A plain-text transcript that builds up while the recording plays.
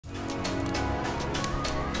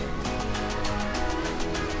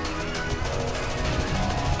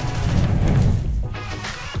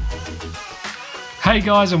Hey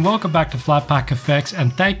guys, and welcome back to flatpackfx,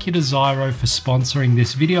 and thank you to Zyro for sponsoring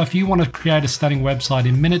this video. If you want to create a stunning website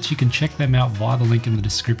in minutes, you can check them out via the link in the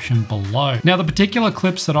description below. Now, the particular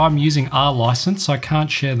clips that I'm using are licensed, so I can't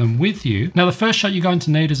share them with you. Now, the first shot you're going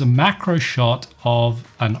to need is a macro shot of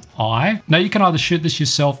an eye. Now, you can either shoot this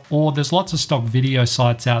yourself, or there's lots of stock video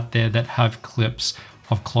sites out there that have clips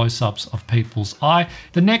of close-ups of people's eye.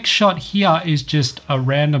 The next shot here is just a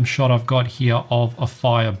random shot I've got here of a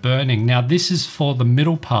fire burning. Now this is for the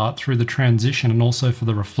middle part through the transition and also for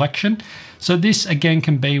the reflection. So this again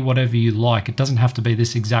can be whatever you like. It doesn't have to be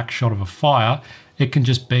this exact shot of a fire. It can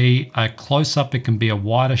just be a close-up, it can be a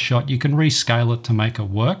wider shot. You can rescale it to make it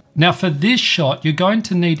work. Now for this shot, you're going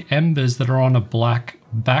to need embers that are on a black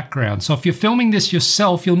background. So if you're filming this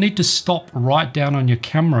yourself, you'll need to stop right down on your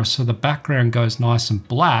camera so the background goes nice and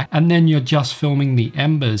black, and then you're just filming the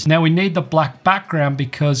embers. Now we need the black background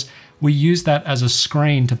because we use that as a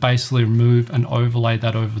screen to basically remove and overlay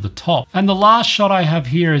that over the top. And the last shot I have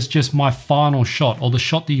here is just my final shot, or the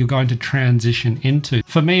shot that you're going to transition into.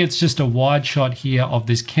 For me, it's just a wide shot here of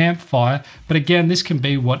this campfire, but again, this can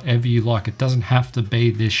be whatever you like. It doesn't have to be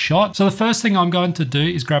this shot. So the first thing I'm going to do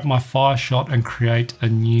is grab my fire shot and create a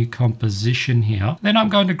new composition here. Then I'm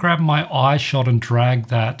going to grab my eye shot and drag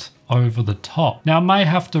that over the top. Now I may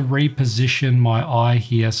have to reposition my eye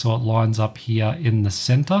here so it lines up here in the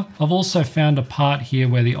center. I've also found a part here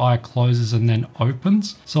where the eye closes and then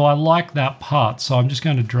opens. So I like that part. So I'm just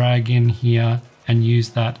going to drag in here and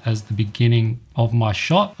use that as the beginning of my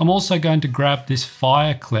shot. I'm also going to grab this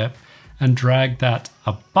fire clip and drag that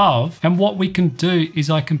above. And what we can do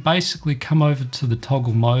is I can basically come over to the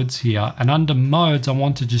toggle modes here, and under modes, I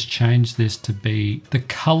want to just change this to be the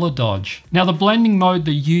color dodge. Now the blending mode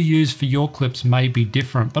that you use for your clips may be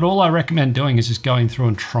different, but all I recommend doing is just going through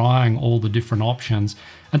and trying all the different options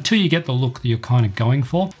until you get the look that you're kind of going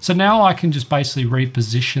for. So now I can just basically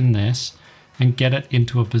reposition this and get it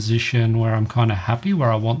into a position where I'm kind of happy,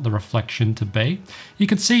 where I want the reflection to be. You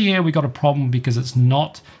can see here we got a problem because it's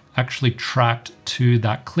not actually tracked to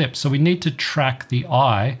that clip. So we need to track the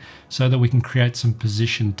eye so that we can create some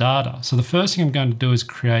position data. So the first thing I'm going to do is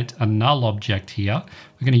create a null object here.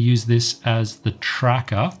 We're going to use this as the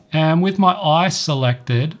tracker. And with my eye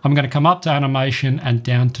selected, I'm going to come up to animation and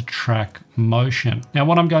down to track motion. Now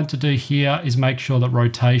what I'm going to do here is make sure that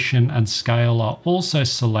rotation and scale are also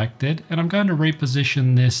selected. And I'm going to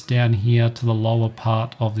reposition this down here to the lower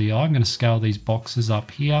part of the eye. I'm going to scale these boxes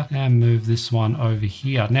up here and move this one over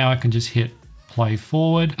here. Now I can just hit play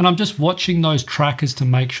forward, and I'm just watching those trackers to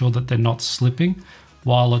make sure that they're not slipping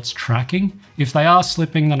while it's tracking. If they are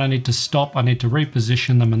slipping, then I need to stop, I need to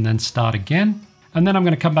reposition them and then start again. And then I'm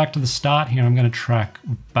going to come back to the start here. I'm going to track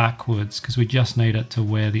backwards because we just need it to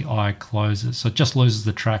where the eye closes. So it just loses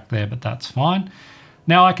the track there, but that's fine.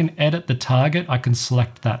 Now I can edit the target. I can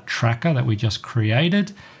select that tracker that we just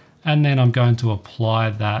created, and then I'm going to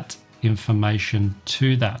apply that information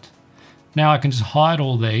to that. Now I can just hide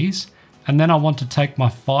all these, and then I want to take my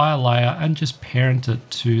fire layer and just parent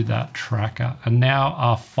it to that tracker. And now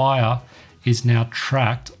our fire is now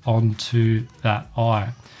tracked onto that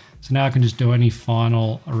eye. So now I can just do any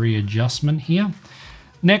final readjustment here.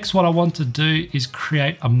 Next, what I want to do is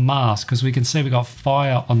create a mask, because we can see we got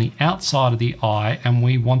fire on the outside of the eye and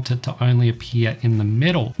we want it to only appear in the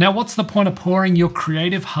middle. Now, what's the point of pouring your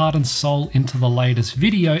creative heart and soul into the latest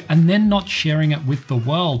video and then not sharing it with the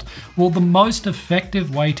world? Well, the most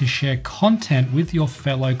effective way to share content with your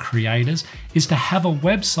fellow creators is to have a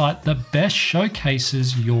website that best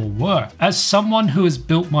showcases your work. As someone who has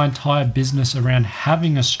built my entire business around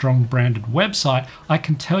having a strong branded website, I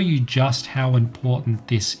can tell you just how important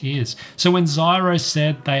this is. So when Zyro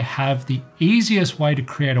said they have the easiest way to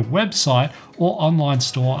create a website or online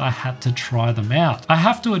store, I had to try them out. I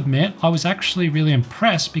have to admit, I was actually really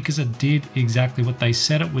impressed because it did exactly what they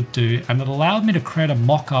said it would do, and it allowed me to create a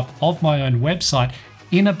mock-up of my own website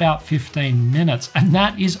in about 15 minutes. And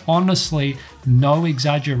that is honestly no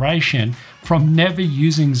exaggeration. From never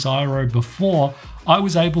using Zyro before, I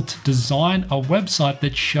was able to design a website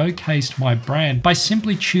that showcased my brand by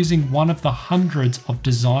simply choosing one of the hundreds of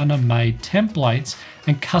designer-made templates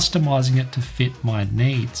and customizing it to fit my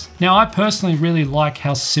needs. Now, I personally really like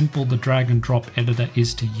how simple the drag and drop editor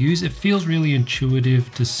is to use. It feels really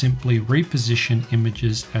intuitive to simply reposition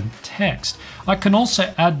images and text. I can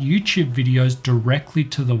also add YouTube videos directly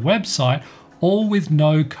to the website, all with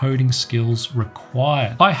no coding skills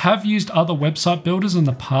required. I have used other website builders in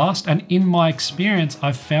the past, and in my experience,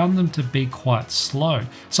 I've found them to be quite slow.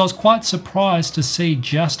 So I was quite surprised to see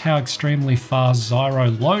just how extremely fast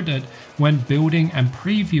Zyro loaded when building and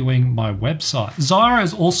previewing my website. Zyro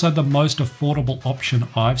is also the most affordable option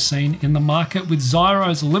I've seen in the market. With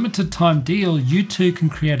Zyro's limited time deal, you too can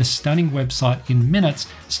create a stunning website in minutes,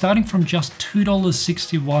 starting from just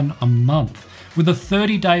 $2.61 a month. With a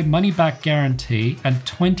 30-day money-back guarantee and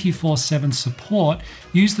 24/7 support,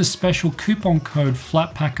 use the special coupon code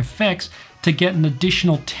flatpackfx to get an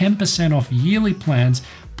additional 10% off yearly plans,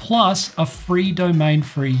 plus a free domain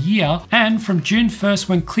for a year. And from June 1st,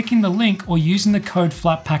 when clicking the link or using the code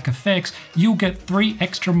flatpackfx, you'll get 3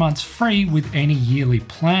 extra months free with any yearly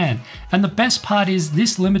plan. And the best part is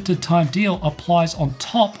this limited time deal applies on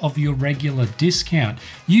top of your regular discount.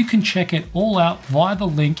 You can check it all out via the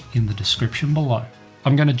link in the description below.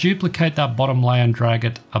 I'm going to duplicate that bottom layer and drag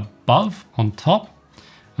it above on top.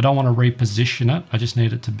 I don't want to reposition it. I just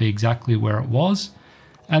need it to be exactly where it was.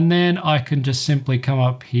 And then I can just simply come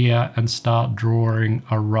up here and start drawing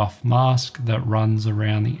a rough mask that runs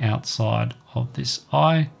around the outside of this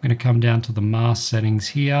eye. I'm going to come down to the mask settings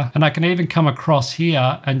here, and I can even come across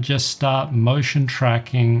here and just start motion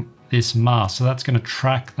tracking this mask. So that's going to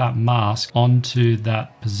track that mask onto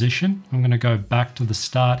that position. I'm going to go back to the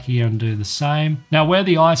start here and do the same. Now where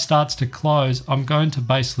the eye starts to close, I'm going to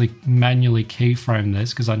basically manually keyframe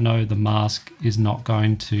this because I know the mask is not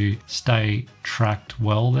going to stay tracked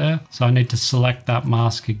well there. So I need to select that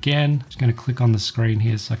mask again. Just going to click on the screen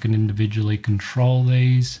here so I can individually control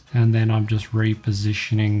these. And then I'm just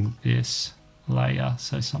repositioning this layer.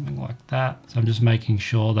 So something like that. So I'm just making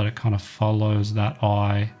sure that it kind of follows that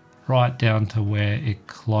eye right down to where it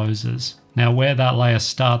closes. Now where that layer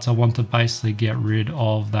starts, I want to basically get rid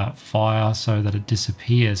of that fire so that it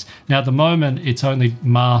disappears. Now at the moment, it's only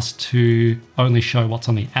masked to only show what's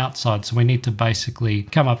on the outside. So we need to basically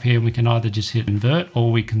come up here and we can either just hit invert or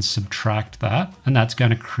we can subtract that. And that's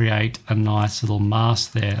going to create a nice little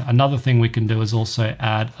mask there. Another thing we can do is also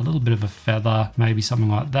add a little bit of a feather, maybe something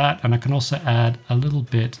like that. And I can also add a little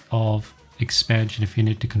bit of expansion if you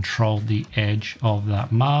need to control the edge of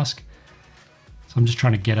that mask. So I'm just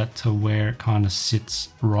trying to get it to where it kind of sits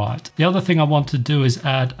right. The other thing I want to do is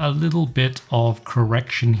add a little bit of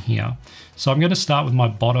correction here. So I'm going to start with my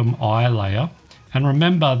bottom eye layer. And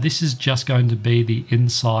remember, this is just going to be the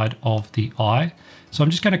inside of the eye. So I'm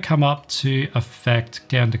just going to come up to Effect,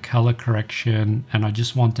 down to Color Correction, and I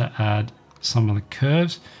just want to add some of the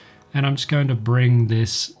curves. And I'm just going to bring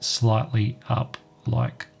this slightly up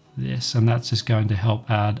like this, and that's just going to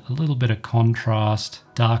help add a little bit of contrast,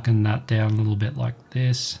 darken that down a little bit like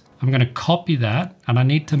this. I'm going to copy that, and I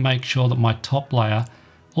need to make sure that my top layer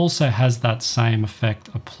also has that same effect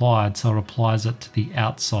applied, so it applies it to the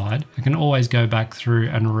outside. I can always go back through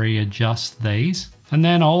and readjust these. And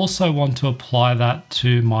then I also want to apply that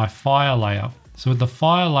to my fire layer. So with the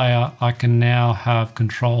fire layer, I can now have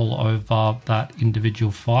control over that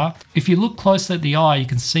individual fire. If you look closely at the eye, you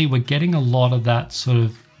can see we're getting a lot of that sort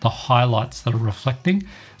of the highlights that are reflecting.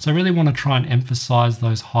 So I really want to try and emphasize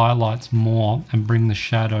those highlights more and bring the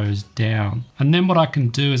shadows down. And then what I can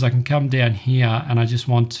do is I can come down here and I just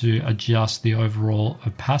want to adjust the overall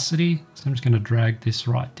opacity. So I'm just going to drag this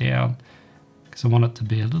right down because I want it to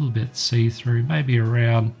be a little bit see-through, maybe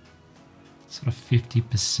around sort of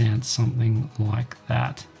 50%, something like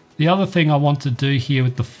that. The other thing I want to do here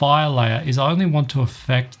with the fire layer is I only want to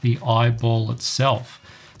affect the eyeball itself.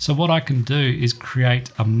 So what I can do is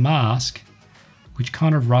create a mask which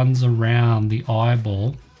kind of runs around the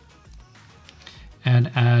eyeball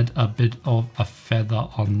and add a bit of a feather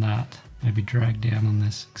on that. Maybe drag down on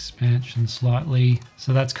this expansion slightly.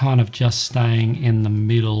 So that's kind of just staying in the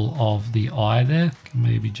middle of the eye there. Can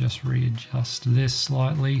maybe just readjust this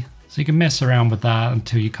slightly. So you can mess around with that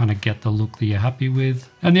until you kind of get the look that you're happy with.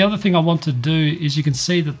 And the other thing I want to do is you can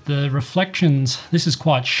see that the reflections, this is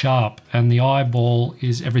quite sharp and the eyeball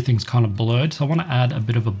is, everything's kind of blurred. So I want to add a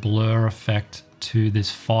bit of a blur effect to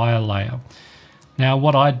this fire layer. Now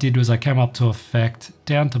what I did was I came up to Effect,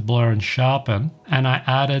 down to Blur and Sharpen, and I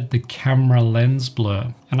added the camera lens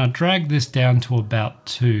blur. And I dragged this down to about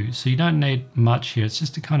 2. So you don't need much here. It's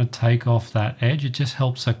just to kind of take off that edge. It just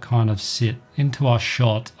helps it kind of sit into our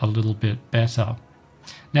shot a little bit better.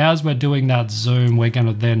 Now as we're doing that zoom, we're going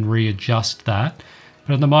to then readjust that.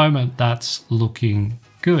 But at the moment, that's looking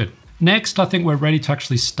good. Next, I think we're ready to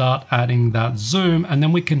actually start adding that zoom, and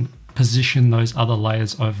then we can position those other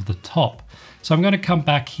layers over the top. So I'm going to come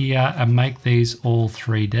back here and make these all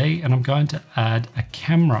 3D, and I'm going to add a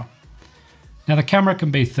camera. Now the camera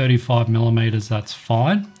can be 35mm, that's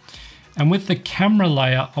fine. And with the camera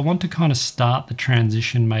layer, I want to kind of start the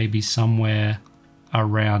transition maybe somewhere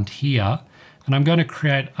around here. And I'm going to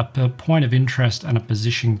create a point of interest and a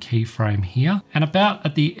position keyframe here. And about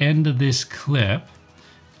at the end of this clip,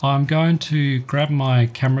 I'm going to grab my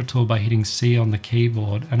camera tool by hitting C on the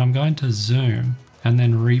keyboard, and I'm going to zoom and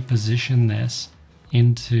then reposition this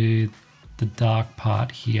into the dark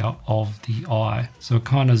part here of the eye. So it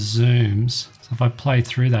kind of zooms. So if I play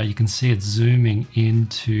through that, you can see it's zooming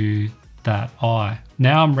into that eye.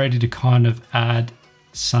 Now I'm ready to kind of add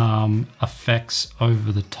some effects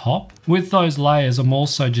over the top. With those layers, I'm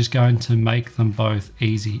also just going to make them both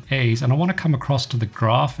easy ease, and I want to come across to the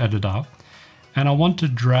graph editor, and I want to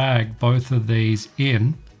drag both of these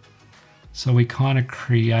in so we kind of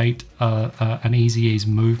create an easy ease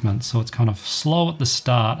movement. So it's kind of slow at the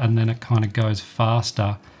start and then it kind of goes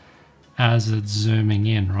faster as it's zooming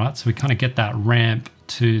in, right? So we kind of get that ramp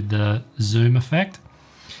to the zoom effect.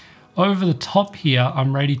 Over the top here,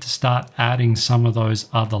 I'm ready to start adding some of those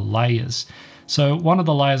other layers. So one of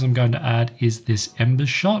the layers I'm going to add is this Embers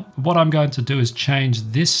shot. What I'm going to do is change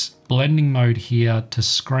this blending mode here to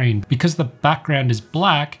screen. Because the background is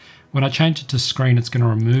black, when I change it to screen, it's going to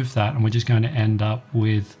remove that, and we're just going to end up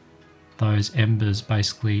with those embers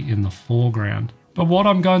basically in the foreground. But what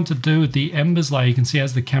I'm going to do with the embers layer, you can see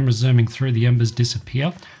as the camera's zooming through, the embers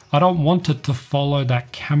disappear. I don't want it to follow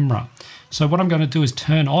that camera. So what I'm going to do is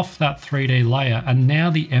turn off that 3D layer, and now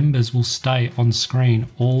the embers will stay on screen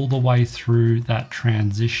all the way through that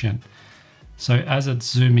transition. So as it's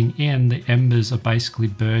zooming in, the embers are basically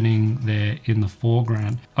burning there in the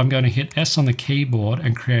foreground. I'm going to hit S on the keyboard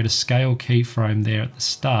and create a scale keyframe there at the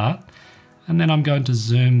start. And then I'm going to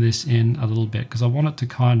zoom this in a little bit because I want it to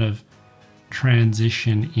kind of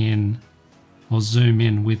transition in or zoom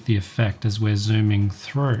in with the effect as we're zooming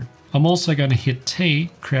through. I'm also going to hit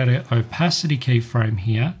T, create an opacity keyframe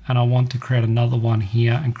here, and I want to create another one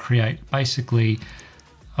here and create basically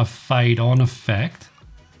a fade on effect.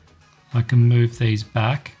 I can move these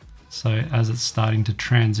back, so as it's starting to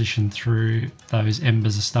transition through, those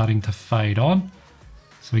embers are starting to fade on.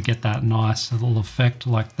 So we get that nice little effect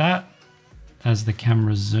like that as the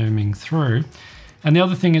camera's zooming through. And the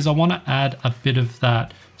other thing is I want to add a bit of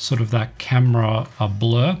that sort of that camera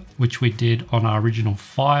blur, which we did on our original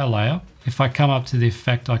fire layer. If I come up to the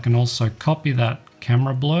effect, I can also copy that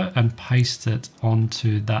camera blur and paste it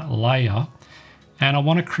onto that layer. And I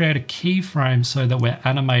want to create a keyframe so that we're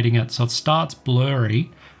animating it. So it starts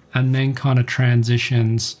blurry and then kind of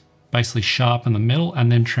transitions basically sharp in the middle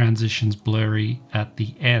and then transitions blurry at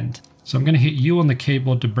the end. So I'm going to hit U on the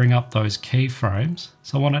keyboard to bring up those keyframes.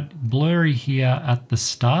 So I want it blurry here at the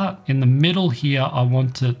start. In the middle here, I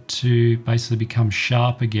want it to basically become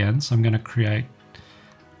sharp again. So I'm going to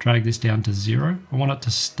drag this down to 0. I want it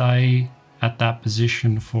to stay at that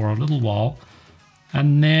position for a little while.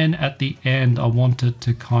 And then at the end, I want it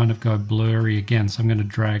to kind of go blurry again. So I'm going to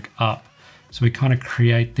drag up. So we kind of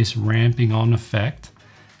create this ramping on effect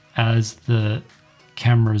as the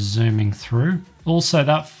camera is zooming through. Also,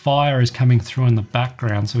 that fire is coming through in the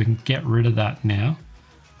background, so we can get rid of that now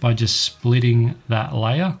by just splitting that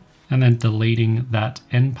layer and then deleting that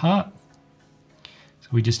end part. So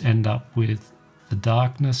we just end up with the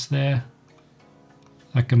darkness there.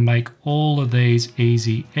 I can make all of these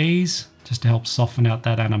easy ease just to help soften out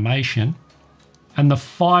that animation. And the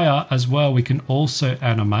fire as well, we can also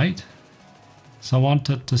animate. So I want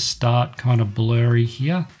it to start kind of blurry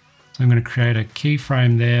here. So I'm going to create a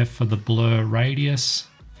keyframe there for the blur radius.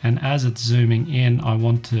 And as it's zooming in, I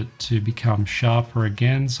want it to become sharper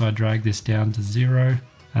again. So I drag this down to 0.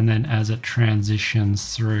 And then as it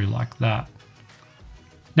transitions through like that.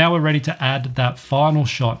 Now we're ready to add that final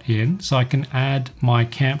shot in. So I can add my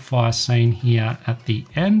campfire scene here at the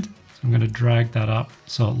end. So I'm going to drag that up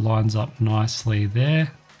so it lines up nicely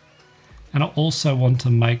there. And I also want to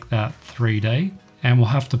make that 3D. And we'll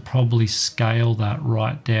have to probably scale that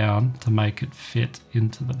right down to make it fit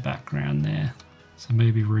into the background there. So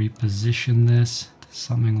maybe reposition this to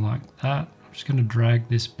something like that. I'm just going to drag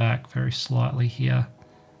this back very slightly here.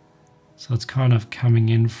 So it's kind of coming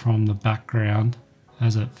in from the background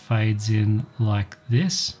as it fades in like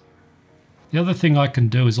this. The other thing I can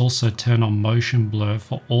do is also turn on motion blur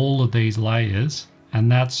for all of these layers.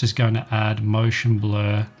 And that's just going to add motion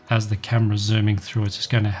blur as the camera's zooming through. It's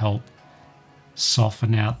just going to help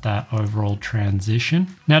soften out that overall transition.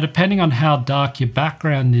 Now, depending on how dark your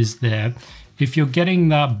background is there, if you're getting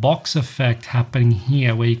that box effect happening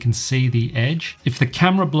here where you can see the edge, if the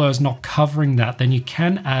camera blur is not covering that, then you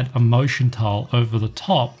can add a motion tile over the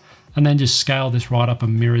top and then just scale this right up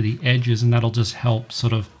and mirror the edges, and that'll just help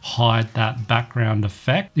sort of hide that background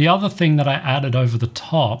effect. The other thing that I added over the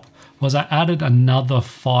top was I added another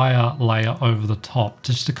fire layer over the top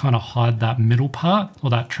just to kind of hide that middle part or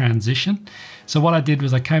that transition. So what I did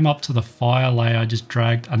was I came up to the fire layer, I just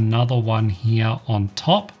dragged another one here on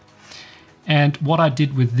top. And what I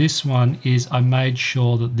did with this one is I made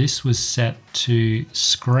sure that this was set to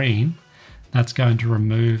screen. That's going to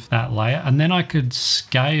remove that layer. And then I could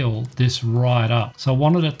scale this right up. So I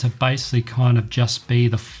wanted it to basically kind of just be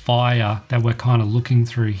the fire that we're kind of looking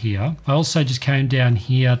through here. I also just came down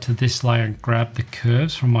here to this layer and grabbed the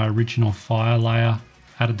curves from my original fire layer,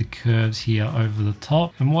 added the curves here over the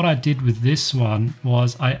top. And what I did with this one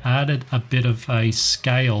was I added a bit of a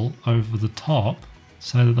scale over the top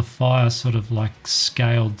so that the fire sort of like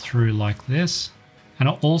scaled through like this. And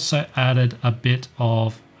I also added a bit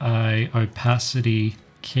of a opacity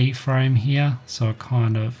keyframe here, so it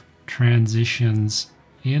kind of transitions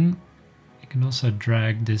in. You can also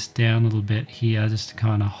drag this down a little bit here just to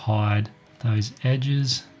kind of hide those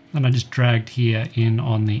edges. And I just dragged here in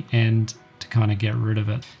on the end to kind of get rid of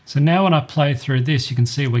it. So now when I play through this, you can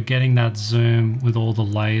see we're getting that zoom with all the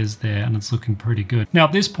layers there, and it's looking pretty good. Now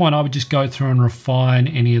at this point, I would just go through and refine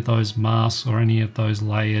any of those masks or any of those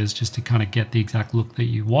layers just to kind of get the exact look that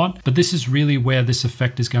you want. But this is really where this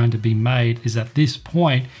effect is going to be made, is at this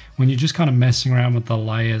point when you're just kind of messing around with the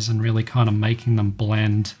layers and really kind of making them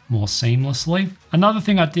blend more seamlessly. Another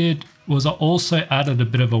thing I did was I also added a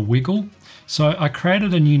bit of a wiggle. So I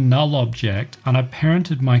created a new null object and I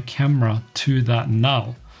parented my camera to that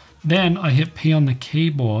null. Then I hit P on the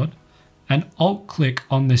keyboard and alt click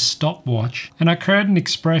on this stopwatch, and I created an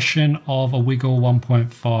expression of a wiggle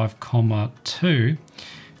 1.5, 2.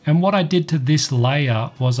 And what I did to this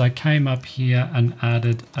layer was I came up here and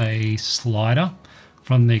added a slider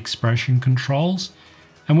from the expression controls.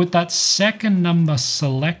 And with that second number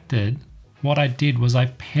selected, what I did was I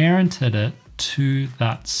parented it to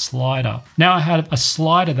that slider. Now I had a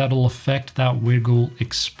slider that'll affect that wiggle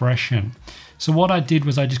expression. So what I did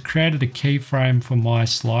was I just created a keyframe for my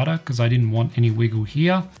slider because I didn't want any wiggle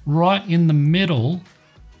here. Right in the middle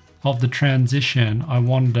of the transition, I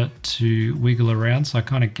wanted it to wiggle around. So I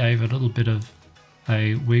kind of gave it a little bit of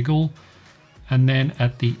a wiggle. And then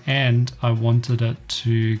at the end, I wanted it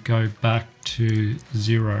to go back to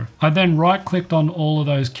 0. I then right clicked on all of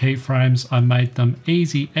those keyframes. I made them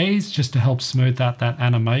easy ease just to help smooth out that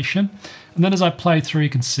animation. And then as I play through, you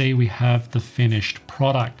can see we have the finished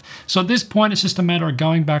product. So at this point, it's just a matter of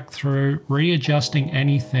going back through, readjusting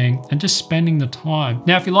anything, and just spending the time.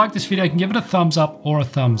 Now, if you like this video, you can give it a thumbs up or a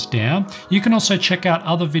thumbs down. You can also check out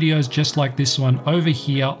other videos just like this one over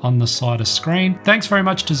here on the side of screen. Thanks very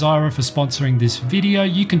much to Zyro for sponsoring this video.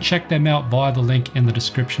 You can check them out via the link in the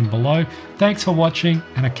description below. Thanks for watching,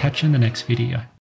 and I'll catch you in the next video.